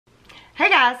Hey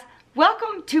guys,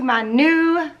 welcome to my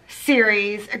new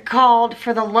series called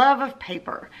For the Love of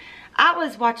Paper. I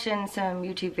was watching some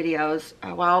YouTube videos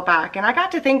a while back and I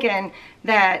got to thinking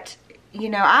that,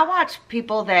 I watch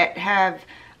people that have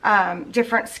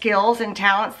different skills and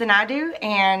talents than I do,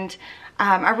 and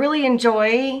I really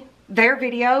enjoy their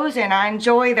videos and I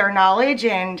enjoy their knowledge,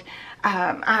 and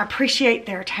I appreciate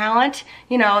their talent.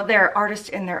 They're artists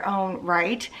in their own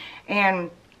right,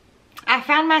 and I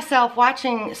found myself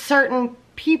watching certain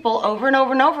people over and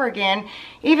over and over again,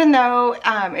 even though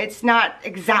it's not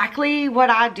exactly what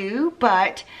I do,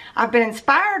 but I've been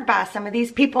inspired by some of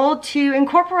these people to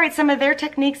incorporate some of their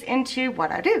techniques into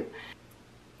what I do.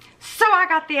 So I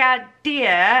got the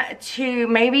idea to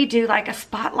maybe do like a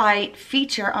spotlight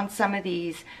feature on some of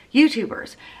these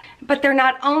YouTubers. But they're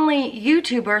not only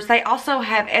YouTubers, they also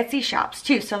have Etsy shops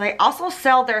too. So they also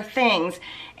sell their things.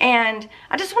 And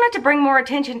I just wanted to bring more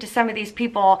attention to some of these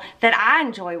people that I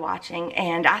enjoy watching,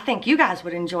 and I think you guys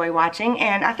would enjoy watching,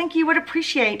 and I think you would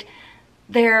appreciate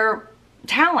their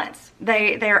talents.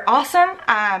 They're awesome.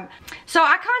 So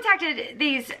I contacted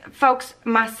these folks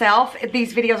myself.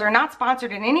 These videos are not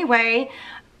sponsored in any way.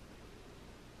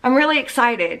 I'm really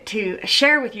excited to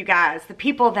share with you guys the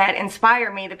people that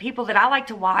inspire me, the people that I like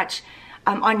to watch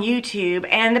on YouTube,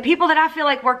 and the people that I feel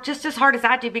like work just as hard as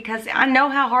I do, because I know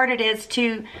how hard it is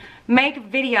to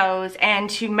make videos and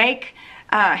to make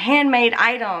handmade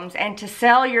items and to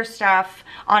sell your stuff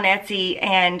on Etsy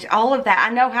and all of that.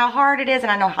 I know how hard it is,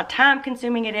 and I know how time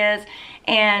consuming it is,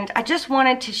 and I just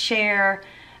wanted to share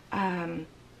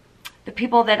the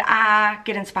people that I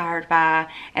get inspired by,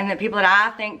 and the people that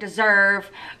I think deserve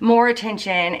more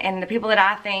attention, and the people that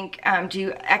I think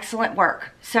do excellent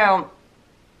work. So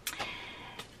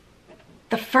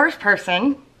the first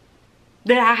person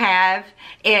that I have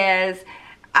is,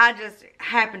 I just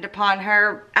happened upon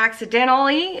her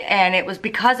accidentally, and it was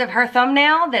because of her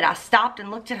thumbnail that I stopped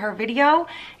and looked at her video,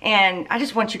 and I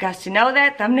just want you guys to know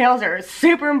that thumbnails are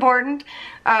super important.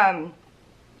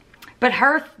 But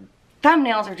her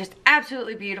thumbnails are just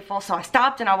absolutely beautiful, so I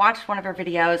stopped and I watched one of her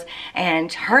videos,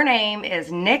 and her name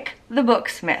is Nik the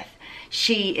Booksmith.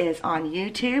 She is on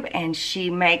YouTube, and she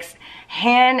makes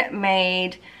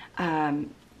handmade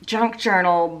junk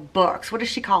journal books. What does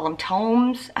she call them?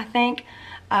 Tomes, I think.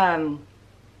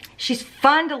 She's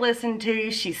fun to listen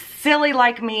to. She's silly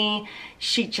like me.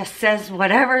 She just says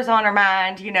whatever's on her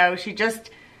mind.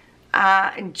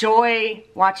 I enjoy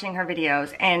watching her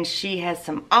videos, and she has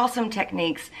some awesome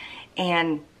techniques.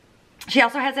 And she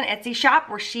also has an Etsy shop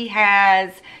where she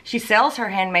sells her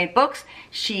handmade books.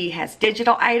 She has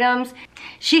digital items.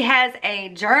 She has a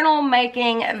journal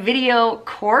making video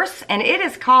course, and it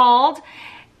is called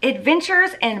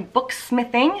Adventures in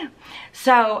Booksmithing.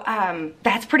 So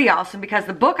that's pretty awesome, because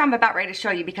the book I'm about ready to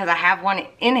show you, because I have one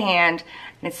in hand,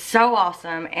 and it's so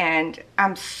awesome, and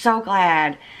I'm so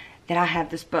glad that I have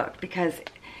this book, because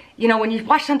when you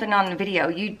watch something on the video,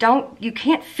 you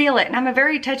can't feel it. And I'm a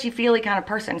very touchy-feely kind of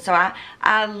person. So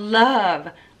I love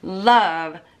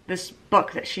this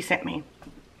book that she sent me.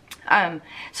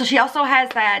 So she also has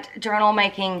that journal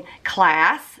making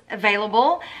class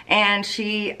available. And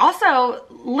she also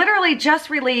literally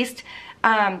just released,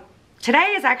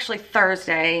 today is actually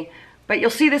Thursday, but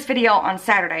you'll see this video on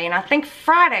Saturday. And I think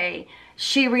Friday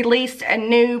she released a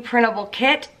new printable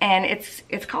kit, and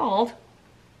it's called,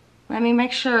 let me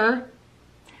make sure,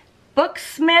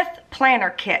 Booksmith Planner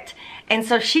Kit. And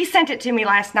so she sent it to me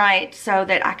last night so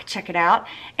that I could check it out.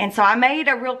 And so I made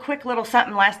a real quick little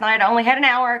something last night. I only had an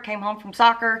hour. I came home from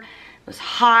soccer. It was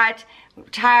hot. We were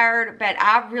tired, but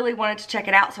I really wanted to check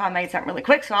it out, so I made something really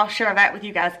quick. So I'll share that with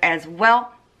you guys as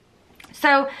well.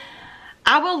 So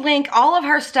I will link all of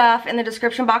her stuff in the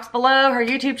description box below, her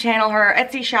YouTube channel, her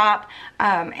Etsy shop,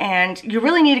 and you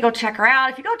really need to go check her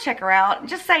out. If you go check her out,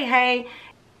 just say hey,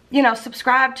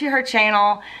 subscribe to her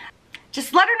channel.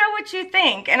 Just let her know what you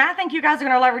think, and I think you guys are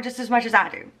going to love her just as much as I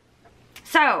do.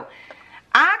 So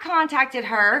I contacted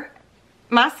her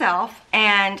myself,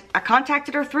 and I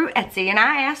contacted her through Etsy, and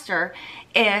I asked her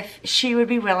if she would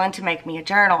be willing to make me a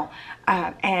journal,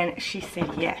 and she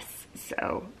said yes.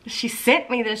 So she sent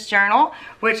me this journal,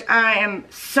 which I am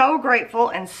so grateful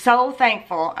and so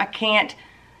thankful. I can't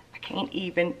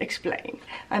even explain.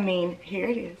 I mean, here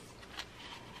it is.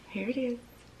 Here it is.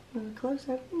 A little close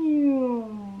up.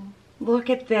 Look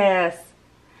at this.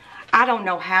 I don't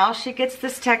know how she gets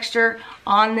this texture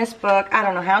on this book. I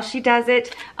don't know how she does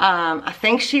it. I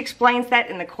think she explains that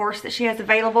in the course that she has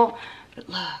available. But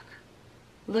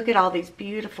look at all these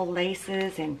beautiful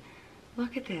laces, and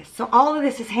look at this. So all of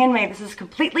this is handmade. This is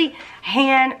completely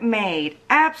handmade.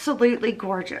 Absolutely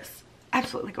gorgeous.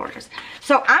 absolutely gorgeous.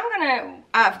 So I'm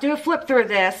gonna do a flip through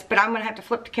this, but I'm gonna have to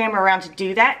flip the camera around to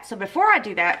do that. So before I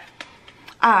do that,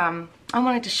 I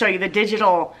wanted to show you the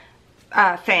digital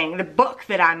thing, the book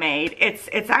that I made. It's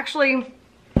actually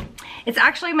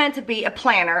meant to be a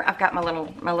planner. I've got my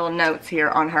little notes here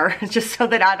on her just so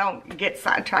that I don't get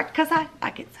sidetracked, because I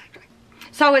get sidetracked.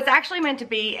 So it's actually meant to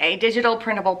be a digital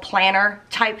printable planner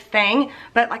type thing.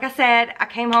 But like I said, I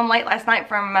came home late last night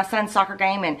from my son's soccer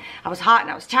game, and I was hot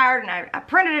and I was tired, and I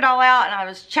printed it all out and I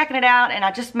was checking it out, and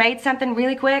I just made something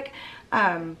really quick.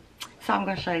 So I'm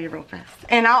going to show you real fast.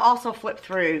 And I'll also flip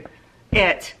through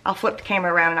it. I'll flip the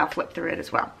camera around and I'll flip through it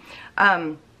as well.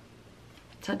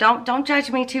 So don't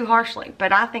judge me too harshly,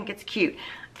 but I think it's cute.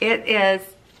 It's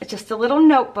just a little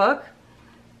notebook.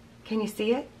 Can you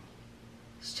see it?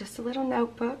 It's just a little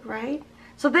notebook, right?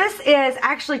 So this is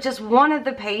actually just one of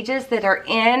the pages that are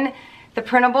in the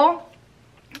printable.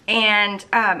 And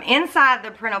inside the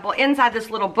printable, inside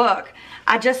this little book,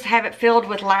 I just have it filled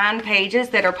with lined pages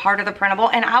that are part of the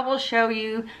printable. And I'll show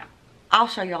you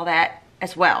all that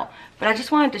as well. But I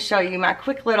just wanted to show you my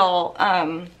quick little,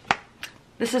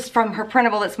 this is from her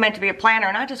printable that's meant to be a planner,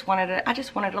 and I just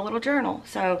wanted a little journal.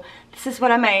 So this is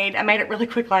what I made. I made it really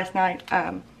quick last night,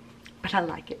 but I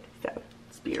like it, so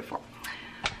it's beautiful.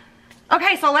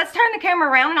 Okay, so let's turn the camera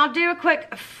around and I'll do a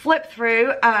quick flip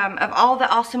through of all the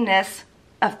awesomeness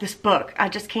of this book. I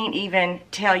just can't even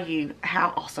tell you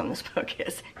how awesome this book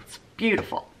is. It's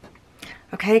beautiful.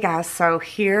 Okay guys, so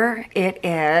here it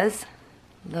is.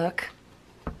 Look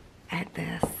at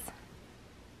this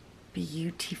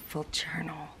beautiful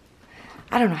journal.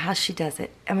 I don't know how she does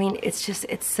it. I mean, it's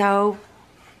so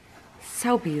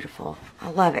beautiful.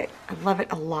 I love it. I love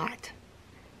it a lot.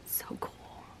 So cool.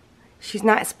 She's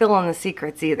not spilling the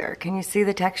secrets either. Can you see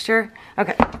the texture?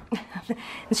 Okay.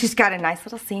 And she's got a nice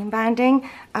little seam binding.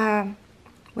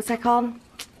 What's that called?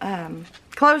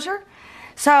 Closure.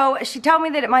 So she told me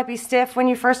that it might be stiff when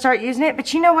you first start using it,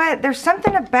 but you know what? There's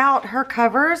something about her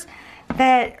covers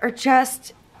that are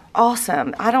just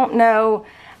awesome. I don't know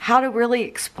how to really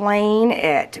explain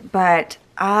it, but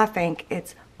I think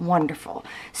it's wonderful.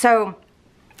 So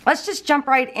let's just jump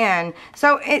right in.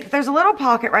 So there's a little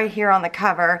pocket right here on the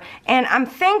cover, and I'm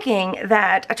thinking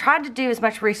that I tried to do as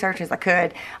much research as I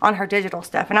could on her digital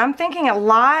stuff, and I'm thinking a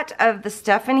lot of the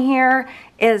stuff in here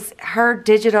is her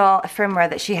digital ephemera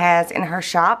that she has in her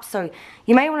shop. So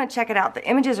you may want to check it out. The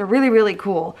images are really, really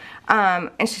cool, and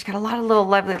she's got a lot of little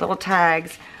lovely little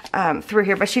tags through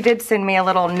here, but she did send me a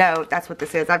little note. That's what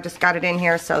this is. I've just got it in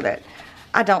here so that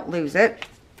I don't lose it.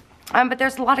 But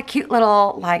there's a lot of cute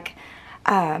little like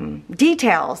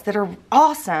details that are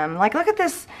awesome. Like look at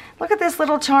this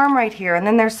little charm right here, and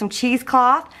then there's some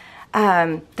cheesecloth.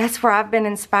 That's where I've been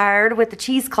inspired with the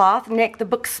cheesecloth. Nik the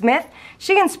Booksmith,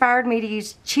 she inspired me to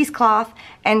use cheesecloth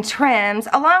and trims,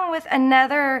 along with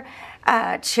another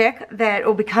chick that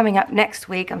will be coming up next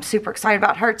week. I'm super excited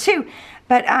about her too.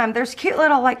 But there's cute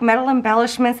little like metal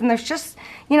embellishments, and there's just,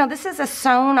 you know, this is a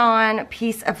sewn on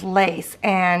piece of lace,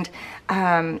 and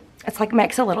it's like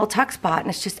makes a little tuck spot, and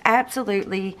it's just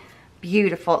absolutely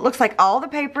beautiful. It looks like all the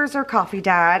papers are coffee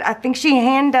dyed. I think she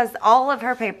hand does all of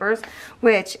her papers,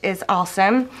 which is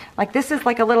awesome. Like this is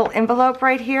like a little envelope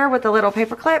right here with a little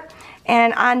paper clip,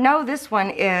 and I know this one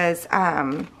is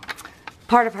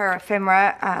part of her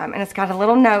ephemera, and it's got a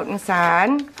little note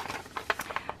inside.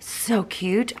 So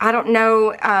cute. I don't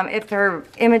know if their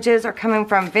images are coming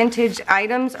from vintage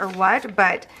items or what,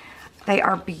 but they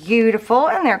are beautiful,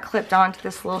 and they're clipped onto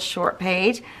this little short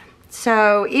page.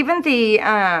 So even the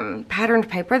patterned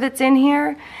paper that's in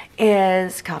here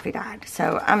is coffee dyed.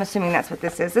 So I'm assuming that's what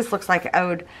this is. This looks like an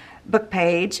old book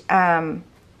page from,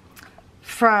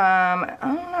 I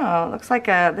don't know, looks like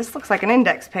this looks like an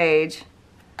index page.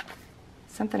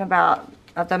 Something about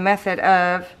the method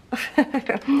of,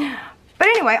 but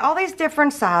anyway, all these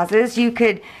different sizes. You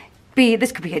could be,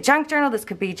 this could be a junk journal, this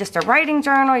could be just a writing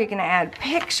journal. You can add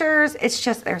pictures. It's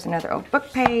just, there's another old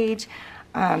book page.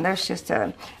 There's just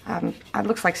a, it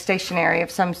looks like stationery of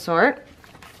some sort.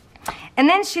 And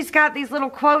then she's got these little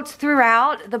quotes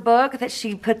throughout the book that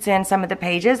she puts in some of the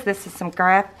pages. This is some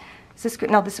graph, is this,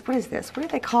 no, this, what is this? What do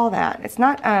they call that? It's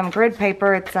not grid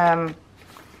paper, it's, oh,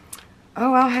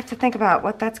 I'll have to think about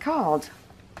what that's called.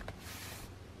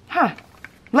 Huh,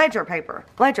 ledger paper,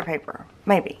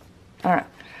 maybe, I don't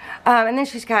know. And then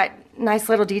she's got nice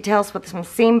little details with some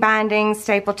seam bindings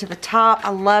stapled to the top. I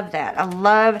love that. I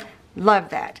love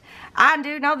that. I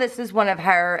do know this is one of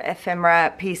her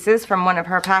ephemera pieces from one of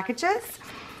her packages.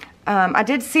 I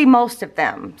did see most of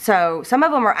them. So some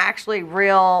of them are actually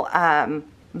real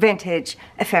vintage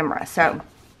ephemera. So,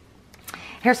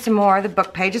 Here's some more of the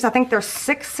book pages. I think there's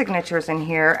 6 signatures in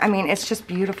here. I mean, it's just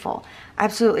beautiful.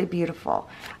 Absolutely beautiful.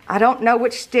 I don't know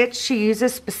which stitch she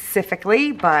uses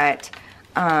specifically, but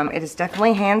it is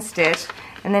definitely hand stitched.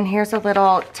 And then here's a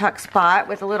little tuck spot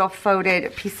with a little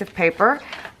folded piece of paper.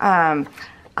 I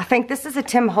think this is a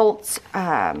Tim Holtz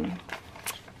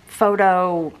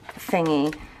photo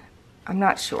thingy. I'm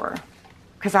not sure,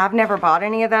 because I've never bought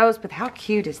any of those, but how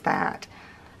cute is that?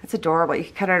 It's adorable. You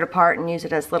can cut it apart and use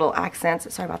it as little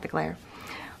accents. Sorry about the glare.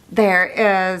 There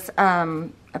is a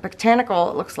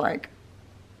botanical, it looks like.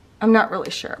 I'm not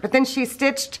really sure. But then she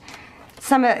stitched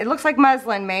some, it looks like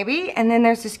muslin maybe, and then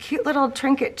there's this cute little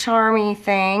trinket charmy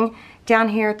thing down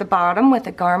here at the bottom with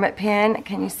a garment pin.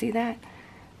 Can you see that?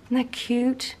 Isn't that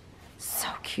cute? So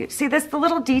cute. See, the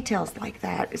little details like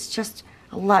that. It's just,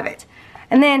 I love it.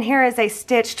 And then here is a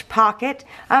stitched pocket.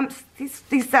 These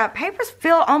papers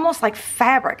feel almost like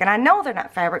fabric, and I know they're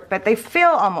not fabric, but they feel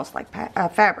almost like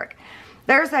fabric.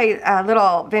 There's a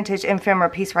little vintage ephemera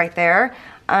piece right there.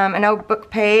 An old book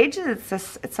page. It's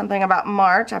something about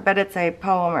March. I bet it's a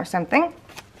poem or something.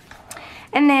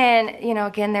 And then, you know,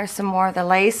 again, there's some more of the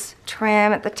lace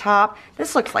trim at the top.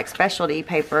 This looks like specialty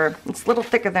paper. It's a little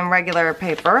thicker than regular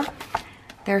paper.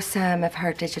 There's some of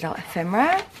her digital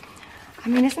ephemera. I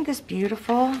mean, isn't this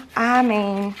beautiful? I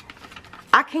mean,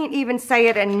 I can't even say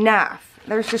it enough.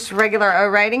 There's just regular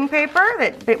writing paper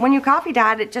but when you copy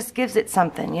dyed, it just gives it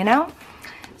something, you know?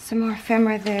 Some more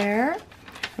ephemera there.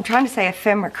 I'm trying to say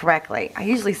ephemera correctly. I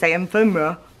usually say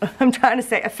ephemera. I'm trying to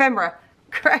say ephemera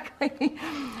correctly.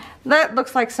 That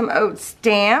looks like some old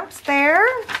stamps there.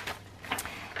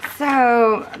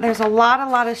 So there's a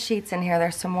lot of sheets in here.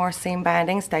 There's some more seam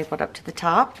binding stapled up to the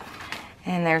top.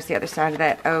 And there's the other side of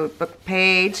that old book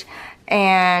page.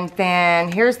 And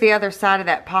then here's the other side of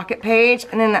that pocket page.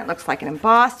 And then that looks like an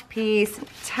embossed piece, and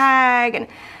a tag. And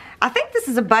I think this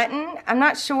is a button. I'm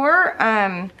not sure.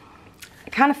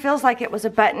 It kind of feels like it was a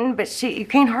button, but you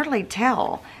can't hardly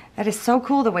tell. That is so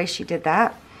cool the way she did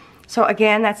that. So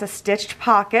again, that's a stitched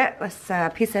pocket with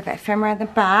a piece of ephemera in the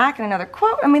back and another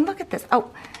quote. I mean, look at this. Oh,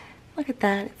 look at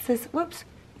that. It says, whoops,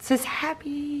 it says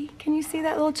happy. Can you see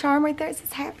that little charm right there? It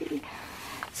says happy.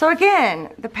 So again,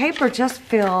 the paper just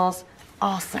feels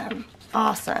awesome.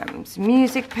 Awesome. It's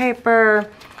music paper.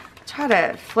 Try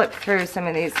to flip through some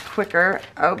of these quicker.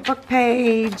 Oh, book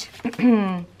page.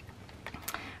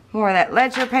 More of that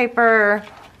ledger paper.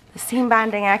 The seam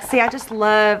binding axe. See, I just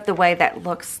love the way that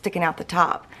looks sticking out the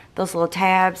top. Those little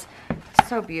tabs.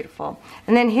 So beautiful.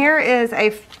 And then here is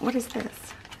a, what is this?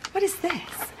 What is this?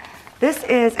 This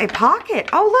is a pocket.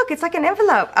 Oh, look, it's like an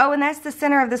envelope. Oh, and that's the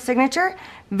center of the signature.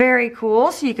 Very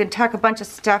cool. So you can tuck a bunch of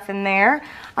stuff in there.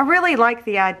 I really like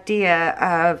the idea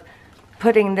of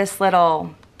putting this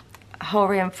little hole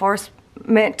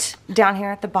reinforcement down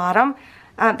here at the bottom.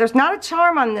 There's not a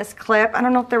charm on this clip. I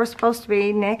don't know if there was supposed to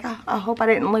be, Nick. I hope I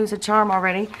didn't lose a charm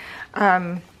already.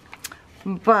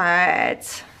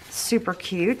 But super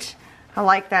cute. I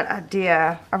like that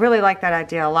idea. I really like that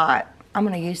idea a lot. I'm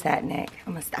gonna use that, Nick.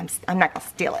 I'm not gonna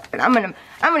steal it, but I'm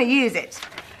gonna use it.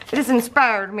 It has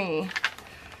inspired me.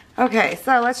 Okay,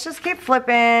 so let's just keep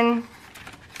flipping.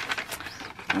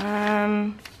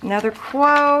 Another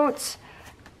quote.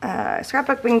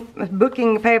 Scrapbooking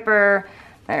booking paper.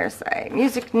 There's a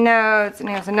music notes, and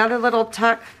here's another little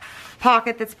tuck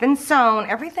pocket that's been sewn.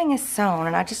 Everything is sewn,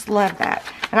 and I just love that.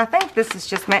 And I think this is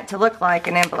just meant to look like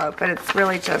an envelope, but it's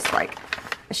really just like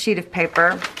a sheet of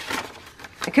paper.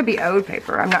 It could be ode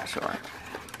paper, I'm not sure.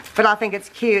 But I think it's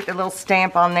cute, the little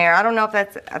stamp on there. I don't know if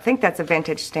that's, I think that's a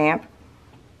vintage stamp.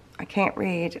 I can't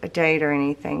read a date or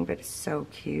anything, but it's so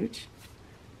cute.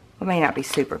 It may not be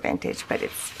super vintage, but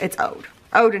it's ode.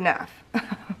 Ode enough.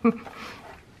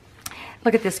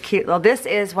 Look at this cute little, this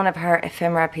is one of her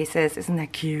ephemera pieces. Isn't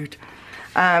that cute?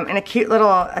 And a cute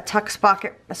little tuck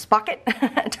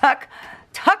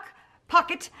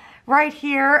pocket right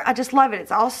here. I just love it.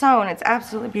 It's all sewn. It's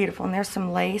absolutely beautiful. And there's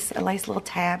some lace, a lace little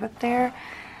tab up there.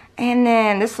 And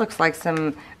then this looks like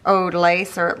some old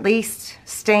lace, or at least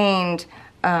stained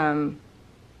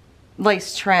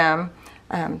lace trim.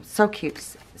 So cute,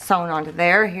 sewn onto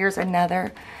there. Here's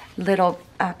another little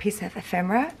piece of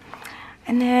ephemera.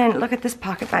 And then look at this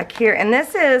pocket back here. And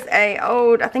this is a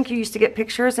old, I think you used to get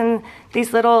pictures in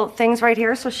these little things right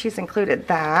here. So she's included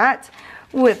that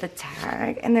with a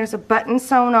tag. And there's a button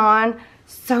sewn on.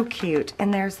 So cute.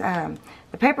 And there's the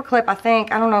paper clip, I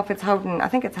think. I don't know if it's holding, I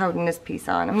think it's holding this piece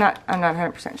on. I'm not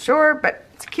 100% sure, but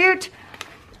it's cute.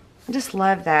 I just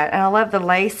love that. And I love the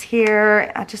lace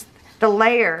here. The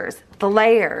layers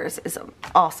is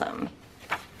awesome.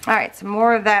 All right, some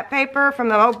more of that paper from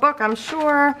the old book, I'm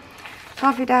sure.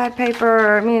 Coffee dyed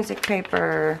paper, music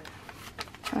paper.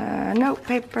 Note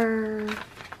paper,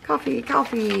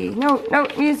 coffee,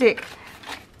 note, music.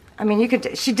 I mean, you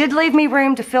could, she did leave me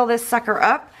room to fill this sucker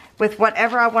up with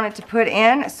whatever I wanted to put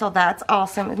in, so that's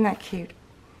awesome. Isn't that cute?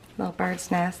 Little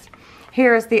bird's nest.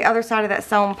 Here is the other side of that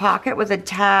sewn pocket with a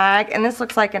tag, and this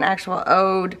looks like an actual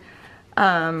ode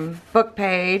book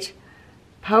page.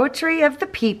 Poetry of the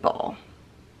People.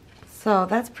 So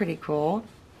that's pretty cool.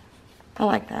 I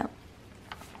like that.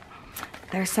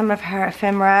 There's some of her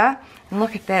ephemera. And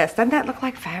look at this. Doesn't that look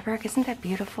like fabric? Isn't that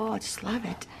beautiful? I just love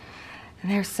it. And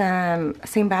there's some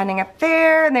seam binding up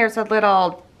there. And there's a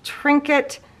little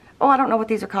trinket. Oh, I don't know what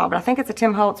these are called, but I think it's a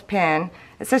Tim Holtz pen.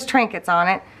 It says trinkets on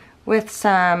it with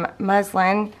some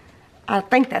muslin. I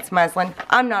think that's muslin.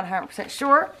 I'm not 100%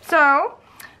 sure. So,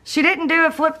 she didn't do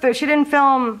a flip through. She didn't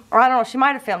film, or I don't know, she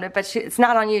might have filmed it, but it's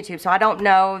not on YouTube, so I don't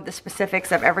know the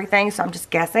specifics of everything, so I'm just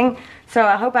guessing. So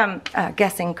I hope I'm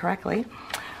guessing correctly.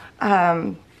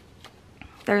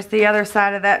 There's the other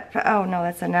side of that. Oh, no,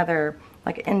 that's another,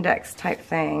 like, index type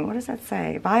thing. What does that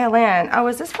say? Violin. Oh,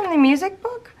 is this from the music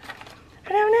book? I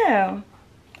don't know.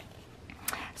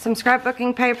 Some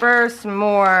scrapbooking paper, some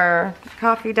more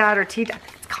coffee dot or tea dot.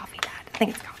 It's coffee dot. I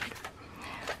think it's coffee dot.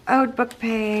 Ode book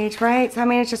page, right? So, I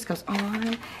mean, it just goes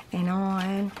on and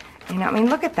on. And I mean,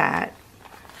 look at that.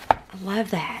 I love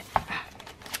that.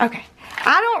 Okay.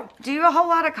 I don't do a whole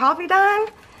lot of coffee done.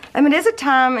 I mean, it is a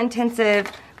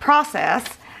time-intensive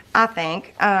process, I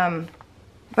think.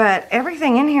 But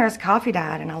everything in here is coffee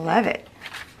dyed, and I love it.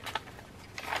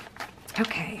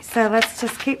 Okay, so let's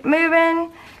just keep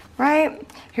moving, right?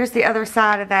 Here's the other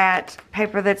side of that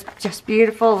paper that's just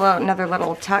beautiful. Another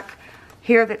little tuck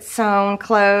here that's sewn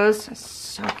closed.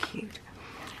 So cute.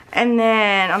 And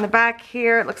then on the back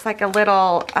here, it looks like a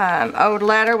little ode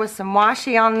letter with some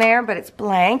washi on there, but it's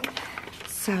blank.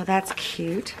 So that's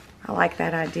cute. I like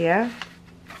that idea.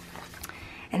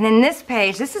 And then this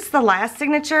page, this is the last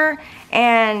signature,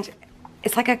 and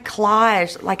it's like a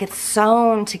collage, like it's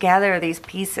sewn together, these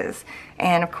pieces.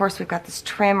 And of course, we've got this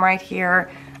trim right here.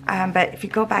 But if you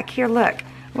go back here, look.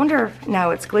 I wonder if,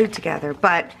 no, it's glued together,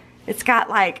 but it's got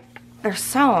like, they're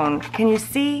sewn. Can you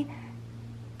see?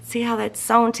 See how that's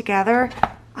sewn together?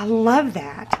 I love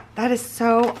that. That is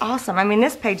so awesome. I mean,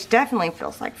 this page definitely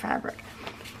feels like fabric.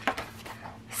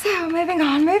 So, moving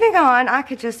on, moving on. I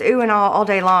could just ooh and all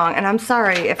day long, and I'm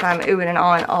sorry if I'm oohing and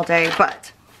awing all day,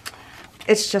 but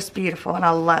it's just beautiful, and I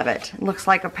love it. It looks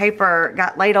like a paper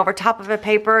got laid over top of a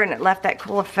paper, and it left that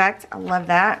cool effect. I love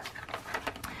that.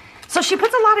 So she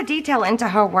puts a lot of detail into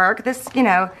her work. This, you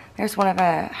know, there's one of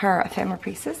her ephemera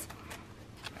pieces.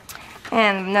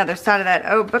 And another side of that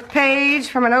ode book page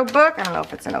from an ode book. I don't know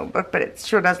if it's an ode book, but it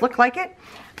sure does look like it.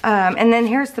 And then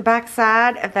here's the back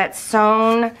side of that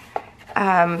sewn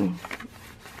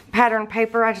pattern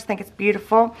paper. I just think it's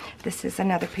beautiful. This is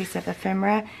another piece of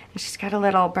ephemera, and she's got a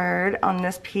little bird on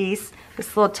this piece,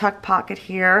 this little tuck pocket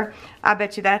here. I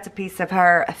bet you that's a piece of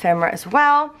her ephemera as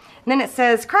well. And then it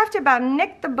says crafted by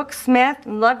Nik the Booksmith.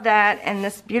 Love that. And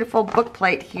this beautiful book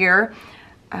plate here.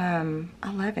 I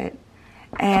love it.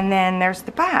 And then there's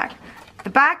the back. The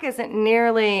back isn't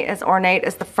nearly as ornate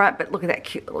as the front, but look at that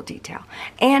cute little detail.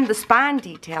 And the spine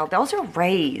detail, those are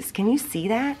raised. Can you see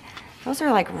that? Those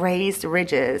are like raised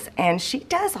ridges, and she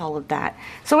does all of that.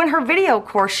 So in her video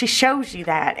course, she shows you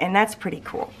that, and that's pretty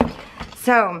cool.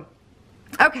 So,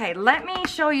 okay, let me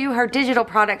show you her digital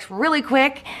products really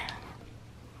quick.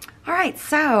 All right,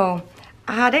 so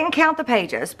I didn't count the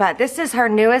pages, but this is her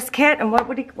newest kit, and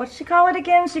what'd she call it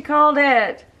again? She called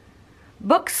it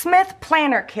Booksmith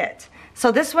Planner Kit.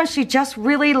 So this one she just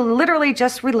literally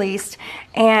just released,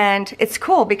 and it's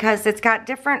cool because it's got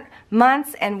different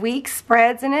months and weeks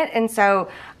spreads in it, and so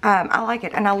I like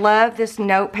it. And I love this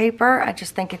note paper. I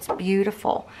just think it's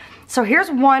beautiful. So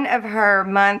here's one of her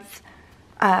month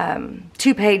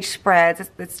 2-page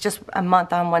spreads. It's just a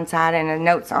month on one side and a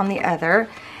notes on the other.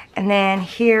 And then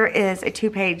here is a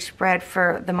 2-page spread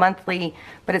for the monthly,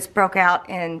 but it's broke out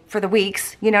for the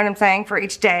weeks, you know what I'm saying, for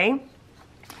each day.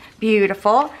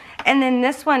 Beautiful. And then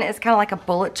this one is kind of like a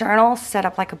bullet journal, set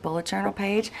up like a bullet journal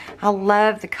page. I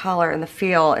love the color and the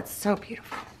feel. It's so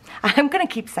beautiful. I'm going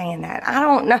to keep saying that. I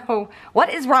don't know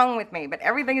what is wrong with me, but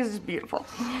everything is just beautiful.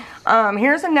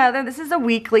 Here's another. This is a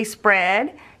weekly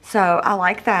spread. So I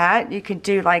like that. You could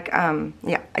do like,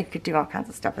 yeah, you could do all kinds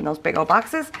of stuff in those big old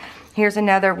boxes. Here's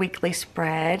another weekly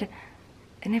spread.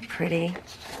 Isn't it pretty?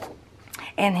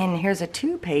 And then here's a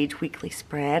 2-page weekly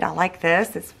spread. I like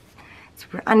this.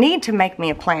 I need to make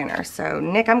me a planner. So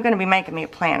Nick, I'm going to be making me a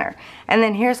planner. And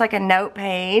then here's like a note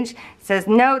page. It says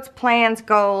notes, plans,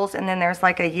 goals, and then there's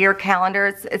like a year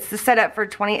calendar. It's the setup for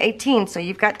 2018, so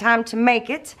you've got time to make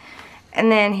it.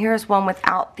 And then here's one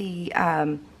without the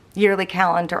yearly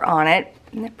calendar on it.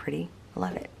 Isn't it pretty? I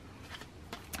love it.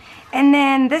 And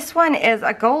then this one is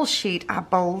a goal sheet, I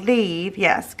believe.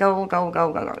 Yes, goal,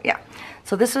 yeah.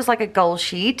 So this is like a goal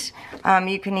sheet.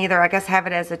 You can either, I guess, have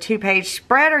it as a 2-page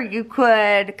spread, or you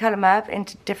could cut them up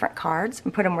into different cards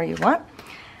and put them where you want.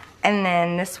 And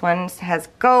then this one has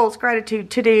goals, gratitude,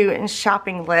 to-do, and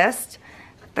shopping list.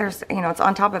 There's, you know, it's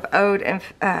on top of ode, and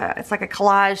it's like a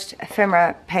collaged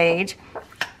ephemera page.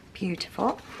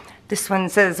 Beautiful. This one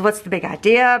says, what's the big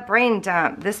idea? Brain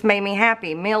dump. This made me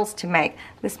happy. Meals to make.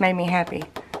 This made me happy.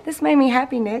 This made me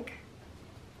happy, Nick.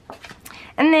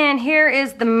 And then here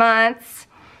is the months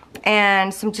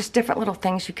and some just different little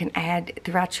things you can add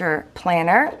throughout your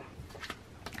planner.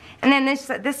 And then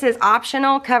this is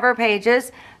optional cover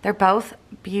pages. They're both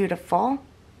beautiful.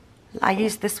 I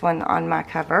used this one on my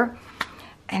cover.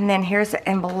 And then here's an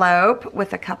envelope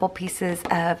with a couple pieces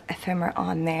of ephemera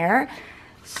on there.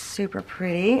 Super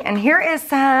pretty. And here is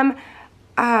some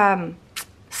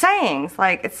sayings.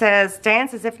 Like it says,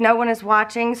 dance as if no one is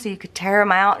watching, so you could tear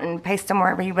them out and paste them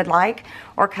wherever you would like,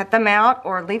 or cut them out,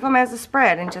 or leave them as a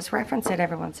spread and just reference it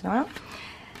every once in a while.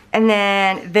 And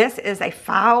then this is a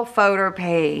file folder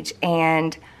page,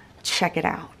 and check it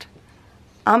out.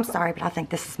 I'm sorry, but I think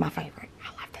this is my favorite. I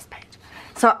love this page.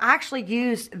 So I actually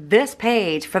used this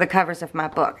page for the covers of my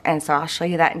book, and so I'll show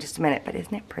you that in just a minute, but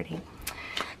isn't it pretty?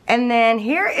 And then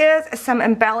here is some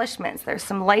embellishments. There's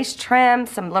some lace trim,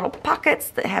 some little pockets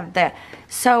that have the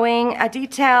sewing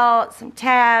detail, some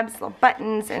tabs, little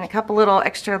buttons, and a couple little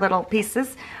extra little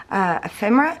pieces.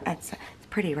 Ephemera. It's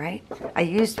pretty, right? I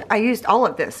used all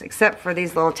of this except for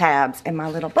these little tabs in my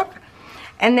little book.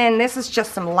 And then this is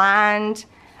just some lined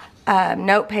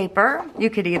note paper. You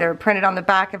could either print it on the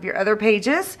back of your other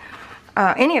pages,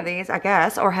 any of these, I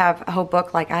guess, or have a whole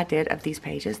book like I did of these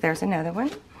pages. There's another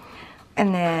one.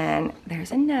 And then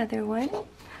there's another one.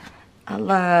 I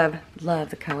love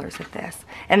the colors of this.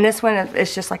 And this one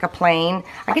is just like a plain.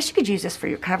 I guess you could use this for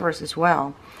your covers as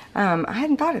well. I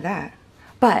hadn't thought of that.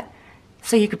 But,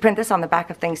 so you could print this on the back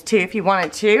of things too if you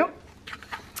wanted to.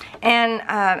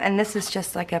 And this is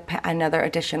just like another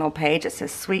additional page. It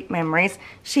says Sweet Memories.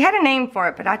 She had a name for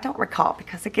it, but I don't recall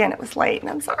because, again, it was late and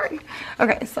I'm sorry.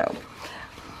 Okay, so...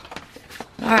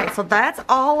 Alright, so that's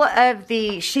all of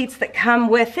the sheets that come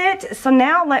with it. So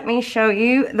now let me show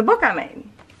you the book I made.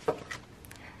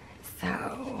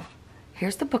 So,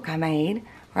 here's the book I made,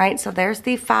 right? So there's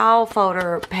the file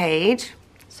folder page.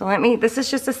 So this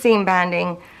is just a seam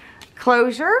binding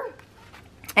closure.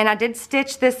 And I did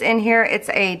stitch this in here. It's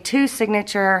a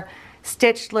 2-signature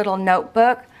stitched little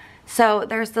notebook. So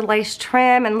there's the lace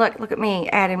trim, and look at me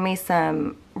adding me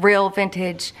some real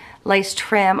vintage lace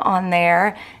trim on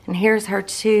there. And here's her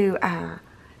 2,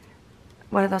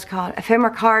 what are those called?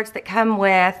 Ephemera cards that come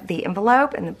with the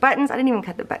envelope and the buttons. I didn't even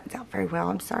cut the buttons out very well.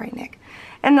 I'm sorry, Nick.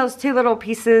 And those 2 little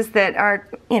pieces that are,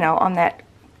 you know, on that,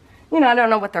 you know, I don't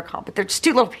know what they're called, but they're just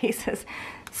 2 little pieces.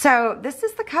 So this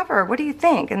is the cover. What do you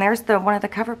think? And there's one of the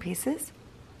cover pieces,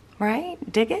 right?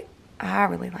 Dig it? I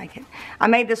really like it. I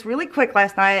made this really quick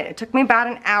last night. It took me about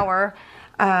an hour,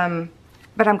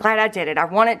 but I'm glad I did it. I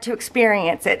wanted to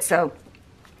experience it, so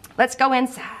let's go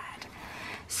inside.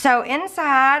 So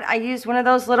inside, I used one of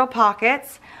those little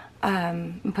pockets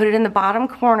and put it in the bottom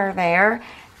corner there,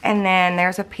 and then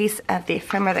there's a piece of the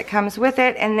ephemera that comes with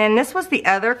it, and then this was the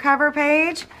other cover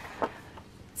page.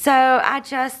 So I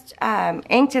just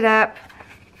inked it up,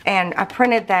 and I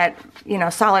printed that, you know,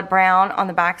 solid brown on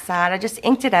the back side. I just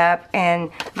inked it up,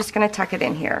 and I'm just going to tuck it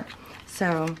in here.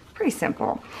 So, pretty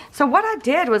simple. So what I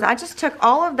did was I just took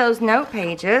all of those note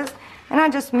pages, and I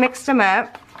just mixed them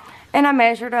up, and I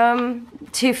measured them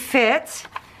to fit,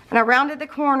 and I rounded the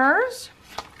corners.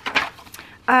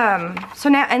 So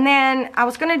now, and then I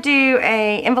was going to do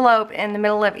a envelope in the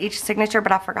middle of each signature,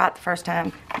 but I forgot the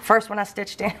first one I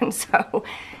stitched in, so...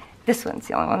 This one's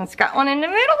the only one that's got one in the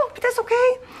middle, but that's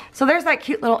okay. So there's that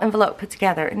cute little envelope put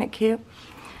together. Isn't it cute?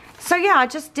 So yeah, I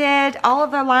just did all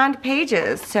of the lined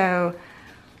pages. So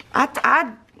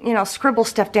I you know, scribble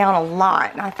stuff down a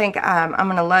lot. And I think I'm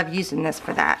going to love using this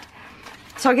for that.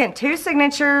 So again, 2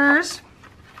 signatures.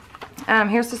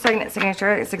 Here's the second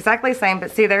signature. It's exactly the same, but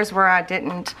see, there's where I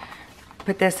didn't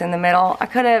put this in the middle. I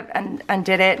could have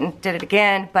undid it and did it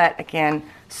again, but again,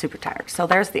 super tired. So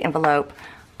there's the envelope.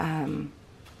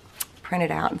 Printed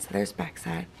out, and so there's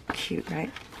backside. Cute, right?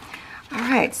 All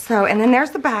right, so, and then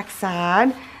there's the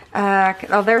backside.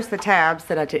 Oh, there's the tabs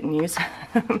that I didn't use.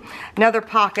 Another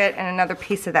pocket and another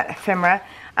piece of that ephemera.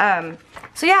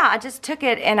 So yeah, I just took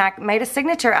it and I made a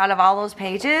signature out of all those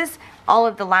pages, all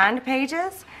of the lined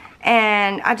pages,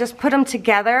 and I just put them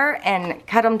together and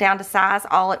cut them down to size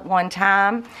all at one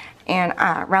time, and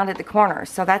I rounded the corners.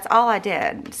 So that's all I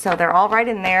did. So they're all right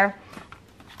in there.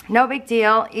 No big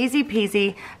deal, easy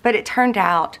peasy, but it turned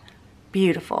out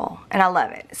beautiful and I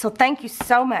love it. So thank you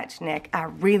so much, Nik. I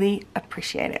really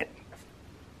appreciate it.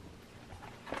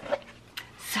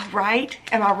 So right,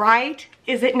 am I right?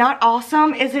 Is it not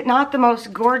awesome? Is it not the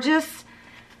most gorgeous,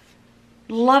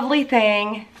 lovely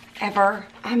thing ever?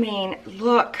 I mean,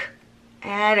 look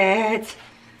at it.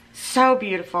 So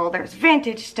beautiful. There's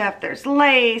vintage stuff, there's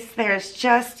lace, there's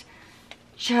just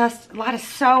a lot of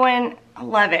sewing. I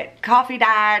love it. Coffee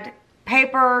dyed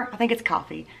paper. I think it's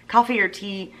coffee or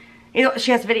tea.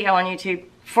 She has a video on YouTube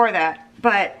for that,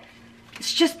 but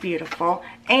it's just beautiful.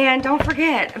 And don't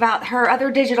forget about her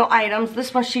other digital items.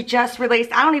 This one she just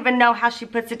released. I don't even know how she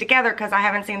puts it together because I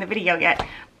haven't seen the video yet.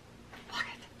 Look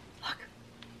it. Look.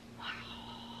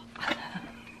 Wow.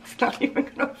 It's not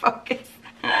even gonna focus.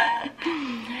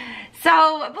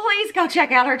 So please go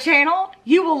check out her channel.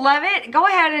 You will love it. Go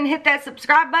ahead and hit that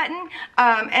subscribe button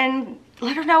and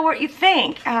let her know what you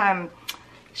think.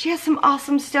 She has some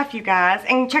awesome stuff, you guys.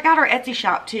 And check out her Etsy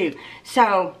shop too.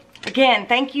 So again,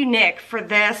 thank you, Nik, for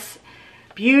this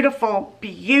beautiful,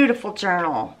 beautiful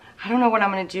journal. I don't know what I'm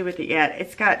gonna do with it yet.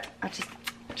 It's got, I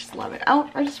just love it. Oh,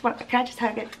 can I just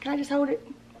hug it? Can I just hold it?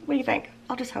 What do you think?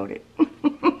 I'll just hold it.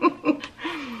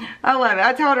 I love it.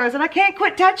 I told her, I said, I can't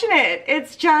quit touching it.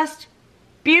 It's just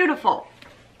beautiful.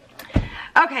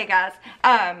 Okay, guys.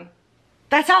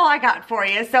 That's all I got for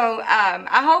you. So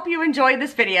I hope you enjoyed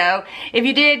this video. If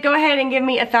you did, go ahead and give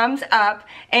me a thumbs up.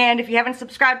 And if you haven't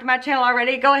subscribed to my channel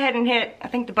already, go ahead and hit, I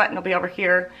think the button will be over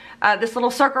here, this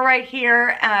little circle right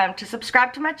here to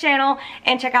subscribe to my channel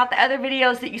and check out the other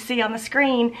videos that you see on the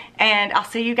screen. And I'll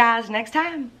see you guys next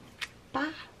time.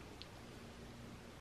 Bye.